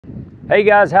Hey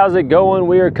guys, how's it going?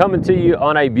 We are coming to you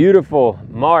on a beautiful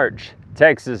March,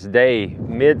 Texas day,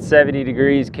 mid 70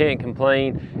 degrees, can't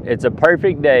complain. It's a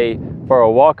perfect day for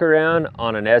a walk around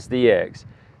on an SDX.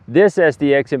 This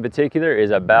SDX in particular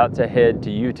is about to head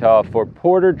to Utah for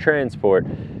Porter Transport.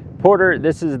 Porter,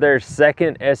 this is their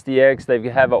second SDX. They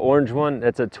have an orange one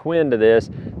that's a twin to this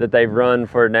that they've run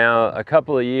for now a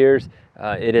couple of years.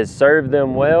 It has served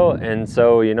them well, and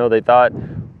so they thought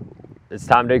it's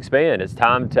time to expand. It's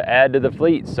time to add to the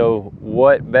fleet. So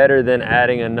what better than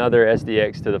adding another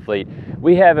SDX to the fleet?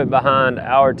 We have it behind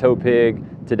our tow pig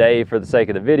today for the sake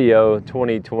of the video.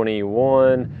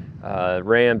 2021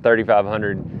 Ram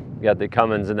 3500. We got the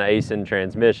Cummins and the ASIN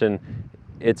transmission.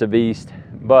 It's a beast,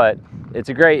 but it's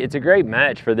a great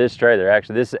match for this trailer.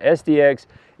 Actually, this SDX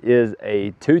is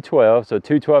a 212, so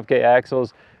 212K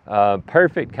axles.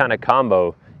 Perfect kind of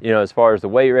combo, as far as the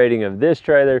weight rating of this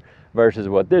trailer versus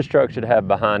what this truck should have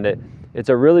behind it. It's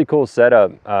a really cool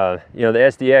setup. The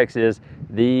SDX is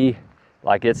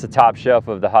it's the top shelf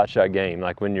of the Hotshot game.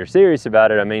 Like, when you're serious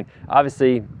about it, I mean,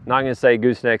 obviously not gonna say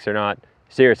goosenecks are not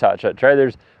serious Hotshot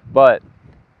trailers, but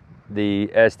the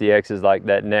SDX is like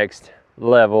that next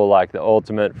level, like the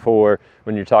ultimate for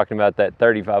when you're talking about that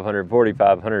 3500,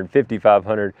 4500,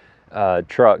 5500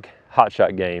 truck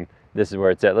Hotshot game. This is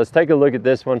where it's at. Let's take a look at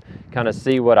this one, kind of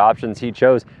see what options he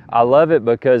chose. I love it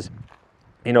because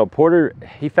Porter,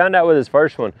 he found out with his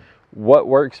first one what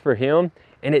works for him,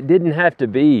 and it didn't have to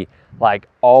be like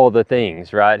all the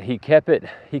things, right? He kept it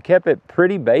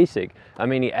pretty basic. I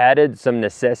mean, he added some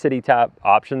necessity type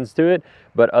options to it,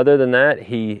 but other than that,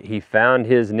 he found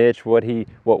his niche, what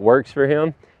works for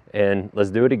him, and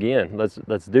let's do it again.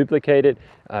 Let's duplicate it,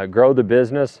 grow the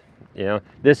business.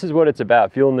 This is what it's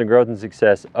about: fueling the growth and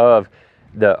success of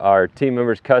our team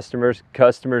members, customers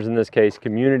in this case,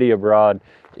 community abroad.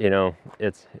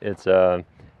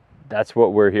 That's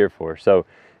what we're here for. So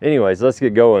anyways, let's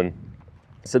get going.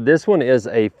 So this one is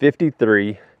a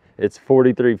 53. It's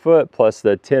 43 foot plus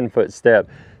the 10-foot step.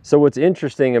 So what's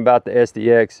interesting about the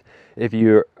SDX, if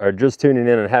you are just tuning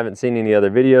in and haven't seen any other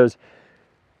videos,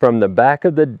 from the back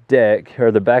of the deck,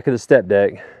 or the back of the step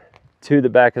deck, to the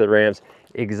back of the ramps,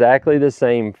 exactly the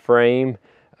same frame,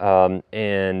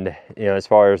 and as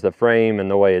far as the frame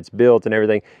and the way it's built and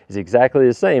everything is exactly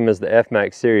the same as the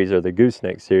FMAX series, or the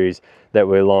gooseneck series, that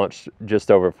we launched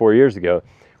just over 4 years ago.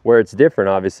 Where it's different,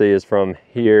 obviously, is from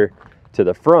here to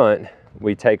the front,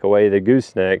 we take away the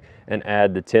gooseneck and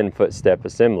add the 10-foot step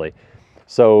assembly.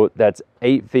 So that's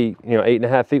 8 feet,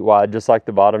 8.5 feet wide, just like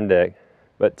the bottom deck,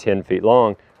 but 10 feet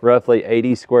long, roughly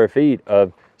 80 square feet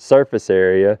of surface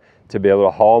area to be able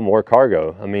to haul more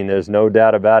cargo. I mean, there's no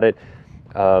doubt about it.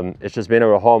 It's just being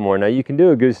able to haul more. Now, you can do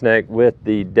a gooseneck with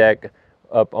the deck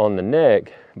up on the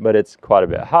neck, but it's quite a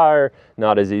bit higher,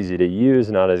 not as easy to use,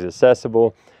 not as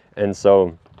accessible. And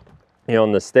so,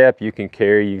 on the step, you can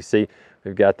carry, you see,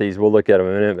 we've got these, we'll look at them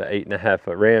in a minute, but 8.5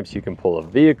 foot ramps. You can pull a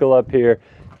vehicle up here.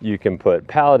 You can put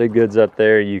palleted goods up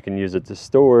there. You can use it to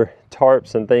store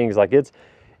tarps and things. Like,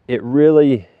 it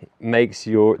really makes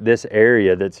this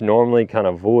area that's normally kind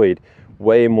of void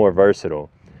way more versatile.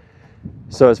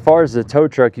 So as far as the tow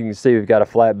truck, you can see we've got a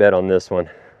flatbed on this one.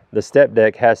 The step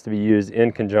deck has to be used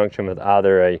in conjunction with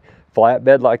either a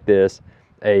flatbed like this,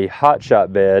 a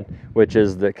Hotshot bed, which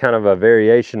is the kind of a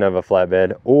variation of a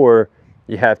flatbed, or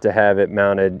you have to have it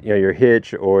mounted, your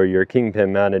hitch or your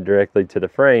kingpin mounted directly to the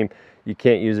frame. You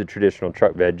can't use a traditional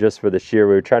truck bed, just for the sheer,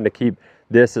 we're trying to keep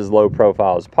this as low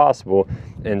profile as possible,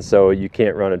 and so you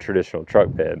can't run a traditional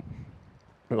truck bed.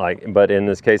 But in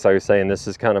this case, like I was saying, this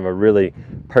is kind of a really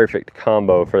perfect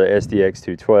combo for the SDX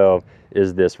 212,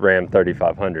 is this Ram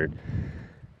 3500.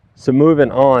 So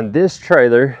moving on, this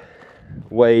trailer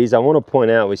weighs, I want to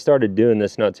point out, we started doing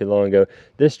this not too long ago.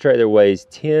 This trailer weighs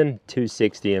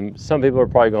 10,260, and some people are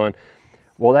probably going,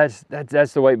 well, that's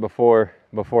the weight before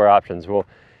options. Well,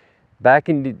 back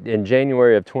in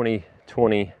January of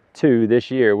 2022,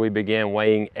 this year, we began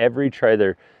weighing every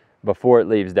trailer before it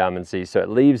leaves Diamond C. So it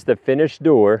leaves the finished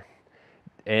door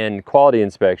and quality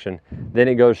inspection, then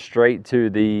it goes straight to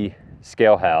the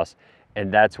scale house,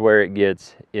 and that's where it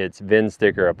gets its VIN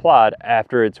sticker applied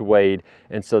after it's weighed.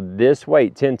 And so this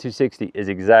weight, 10,260, is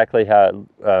exactly how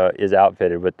it is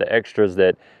outfitted, with the extras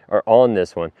that are on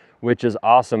this one, which is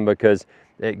awesome because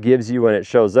it gives you, when it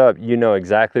shows up, you know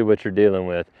exactly what you're dealing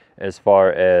with as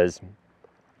far as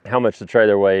how much the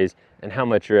trailer weighs and how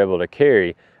much you're able to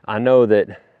carry. I know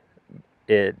that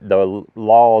the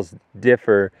laws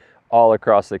differ all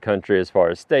across the country as far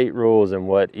as state rules and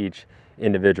what each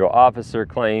individual officer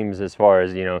claims, as far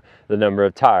as the number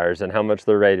of tires and how much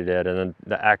they're rated at, and then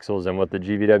the axles and what the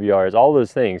GVW are, is all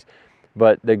those things.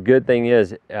 But the good thing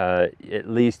is, at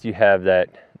least you have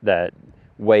that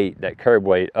weight, that curb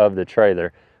weight of the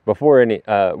trailer before any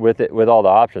with all the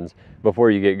options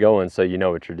before you get going, so you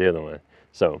know what you're dealing with.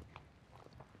 So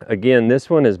again, this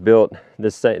one is built,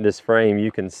 this frame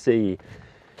you can see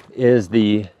is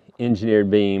the engineered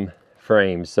beam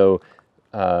frame. So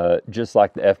just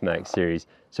like the F-Max series.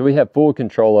 So we have full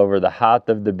control over the height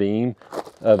of the beam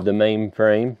of the main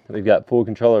frame. We've got full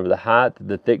control over the height,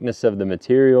 the thickness of the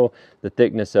material, the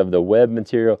thickness of the web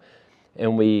material.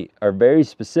 And we are very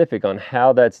specific on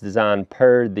how that's designed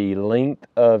per the length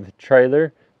of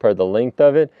trailer, per the length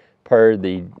of it, per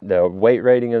the weight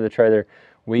rating of the trailer.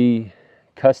 We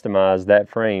customize that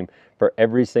frame for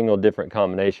every single different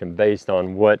combination based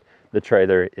on what the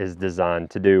trailer is designed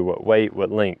to do, what weight,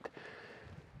 what length.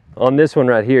 On this one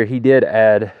right here, he did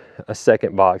add a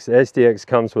second box. The SDX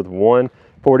comes with one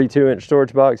 42-inch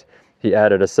storage box. He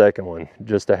added a second one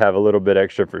just to have a little bit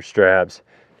extra for straps,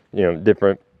 you know,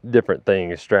 different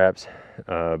things, straps,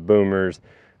 boomers,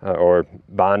 or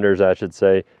binders, I should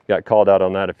say. Got called out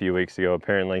on that a few weeks ago.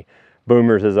 Apparently,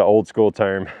 boomers is an old school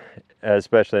term,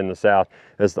 especially in the South.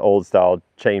 It's the old style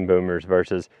chain boomers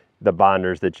versus the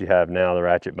binders that you have now, the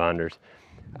ratchet binders.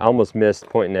 I almost missed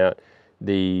pointing out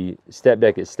the step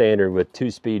deck is standard with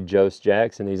 2-speed Jost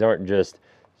jacks, and these aren't just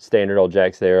standard old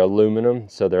jacks. They're aluminum,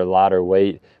 so they're lighter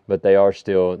weight, but they are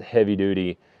still heavy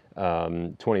duty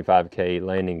 25K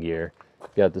landing gear.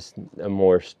 Got this a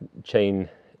more chain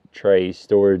tray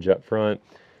storage up front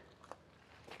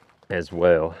as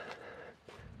well.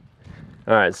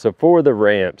 All right, so for the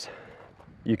ramps,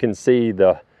 you can see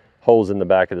the holes in the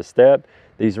back of the step.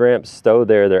 These ramps stow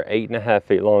there, they're 8.5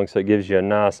 feet long, so it gives you a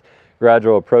nice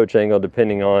gradual approach angle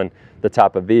depending on the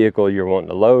type of vehicle you're wanting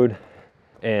to load,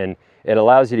 and it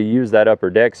allows you to use that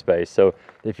upper deck space. So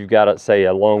if you've got, say,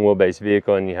 a long wheelbase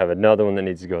vehicle and you have another one that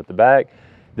needs to go at the back,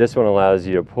 this one allows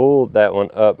you to pull that one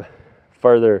up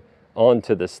further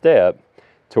onto the step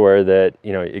to where that,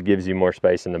 you know, it gives you more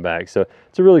space in the back. So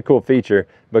it's a really cool feature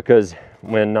because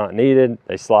when not needed,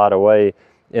 they slide away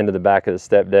into the back of the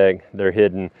step deck. They're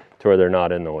hidden to where they're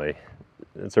not in the way.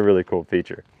 It's a really cool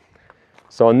feature.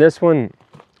 So on this one,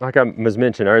 like I was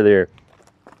mentioning earlier,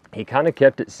 he kind of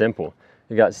kept it simple.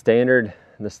 You got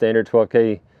the standard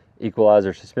 12K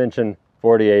equalizer suspension,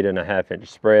 48.5-inch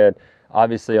spread.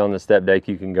 Obviously on the step deck,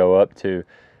 you can go up to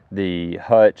the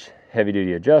Hutch heavy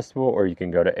duty adjustable, or you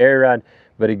can go to air ride.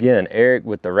 But again, Eric,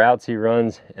 with the routes he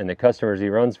runs and the customers he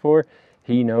runs for,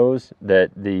 he knows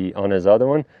that on his other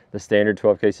one, the standard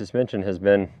 12K suspension has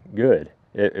been good.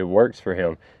 It works for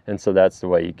him. And so that's the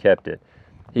way he kept it.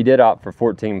 He did opt for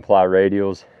 14-ply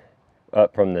radials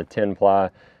up from the 10-ply.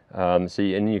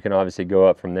 And you can obviously go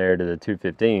up from there to the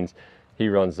 215s. He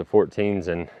runs the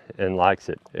 14s and likes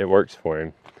it. It works for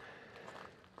him.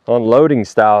 On loading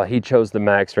style, he chose the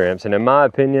max ramps. And in my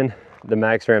opinion, the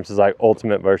max ramps is like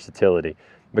ultimate versatility,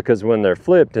 because when they're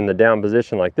flipped in the down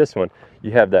position like this one,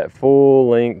 you have that full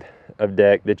length of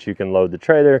deck that you can load the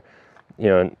trailer, you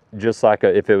know, just like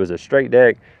if it was a straight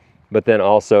deck. But then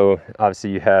also,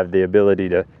 obviously, you have the ability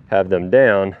to have them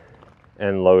down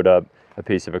and load up a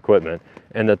piece of equipment.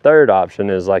 And the third option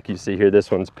is, like you see here,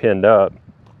 this one's pinned up.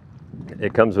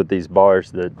 It comes with these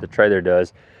bars that the trailer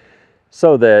does,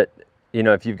 so that, you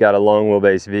know, if you've got a long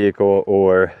wheelbase vehicle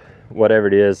or whatever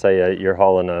it is, say you're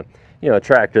hauling a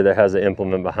tractor that has an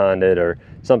implement behind it or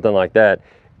something like that,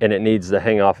 and it needs to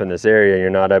hang off in this area, you're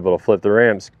not able to flip the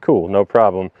ramps, cool, no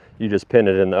problem. You just pin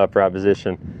it in the upright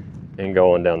position and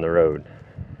go on down the road.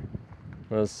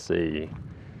 Let's see.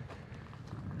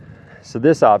 So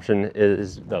this option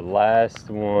is the last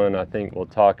one I think we'll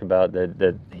talk about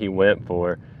that he went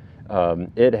for.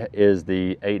 It is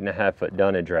the 8.5-foot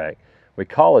Dunnage Rack. We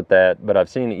call it that, but I've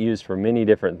seen it used for many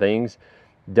different things.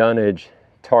 Dunnage,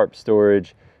 tarp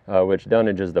storage, which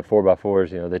Dunnage is the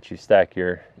 4x4s, you know, that you stack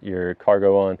your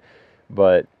cargo on.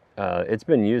 But it's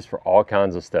been used for all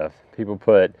kinds of stuff. People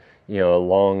put, you know,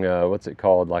 long, what's it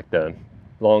called, like the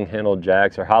long handled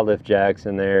jacks or high lift jacks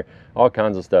in there, all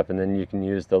kinds of stuff. And then you can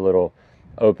use the little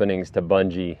openings to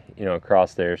bungee, you know,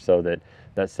 across there, so that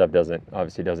that stuff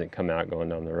obviously doesn't come out going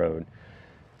down the road.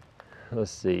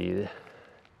 Let's see.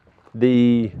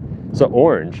 So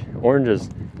orange is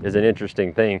an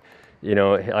interesting thing. You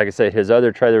know, like I said, his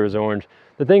other trailer was orange.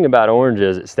 The thing about orange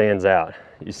is it stands out.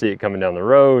 You see it coming down the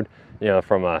road, you know,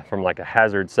 from like a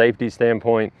hazard safety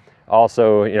standpoint.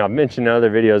 Also, you know, I've mentioned in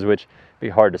other videos, which be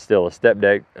hard to steal a step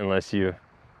deck unless you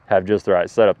have just the right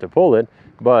setup to pull it,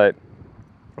 but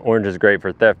orange is great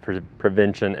for theft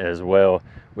prevention as well.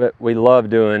 We love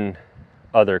doing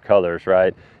other colors,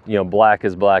 right? You know, black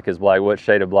is black is black. What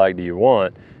shade of black do you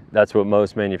want? That's what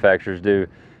most manufacturers do.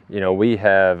 You know, we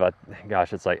have,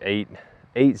 gosh, it's like eight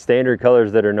standard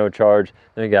colors that are no charge.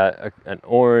 Then we got an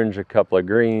orange, a couple of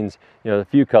greens, you know, a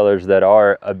few colors that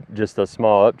are just a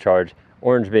small upcharge,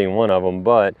 orange being one of them,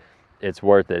 but it's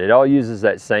worth it. It all uses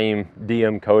that same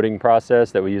DM coating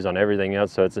process that we use on everything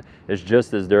else, so it's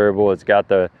just as durable. It's got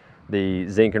the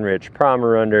zinc enriched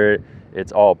primer under it.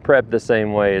 It's all prepped the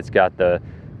same way. It's got the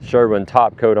Sherwin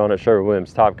top coat on it,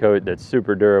 Sherwin-Williams top coat, that's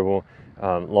super durable,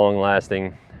 long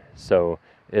lasting. So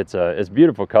it's a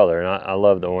beautiful color, and I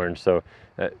love the orange. So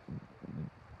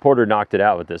Porter knocked it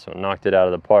out with this one, knocked it out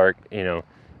of the park, you know.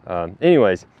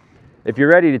 Anyways, if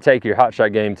you're ready to take your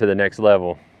Hotshot game to the next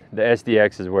level, the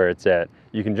SDX is where it's at.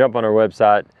 You can jump on our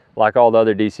website. Like all the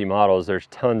other DC models, there's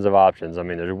tons of options. I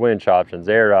mean, there's winch options,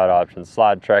 air rod options,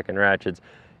 slide track and ratchets,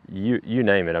 you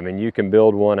name it. I mean, you can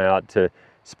build one out to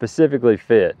specifically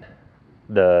fit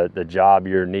the job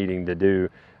you're needing to do,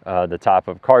 the type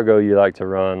of cargo you like to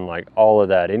run, like all of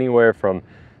that. Anywhere from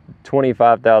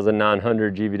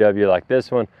 25,900 GVW like this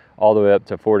one, all the way up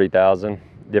to 40,000,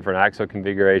 different axle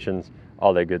configurations,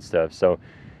 all that good stuff. So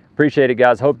appreciate it,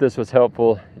 guys. Hope this was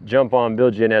helpful. Jump on,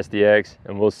 build you an SDX,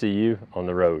 and we'll see you on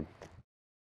the road.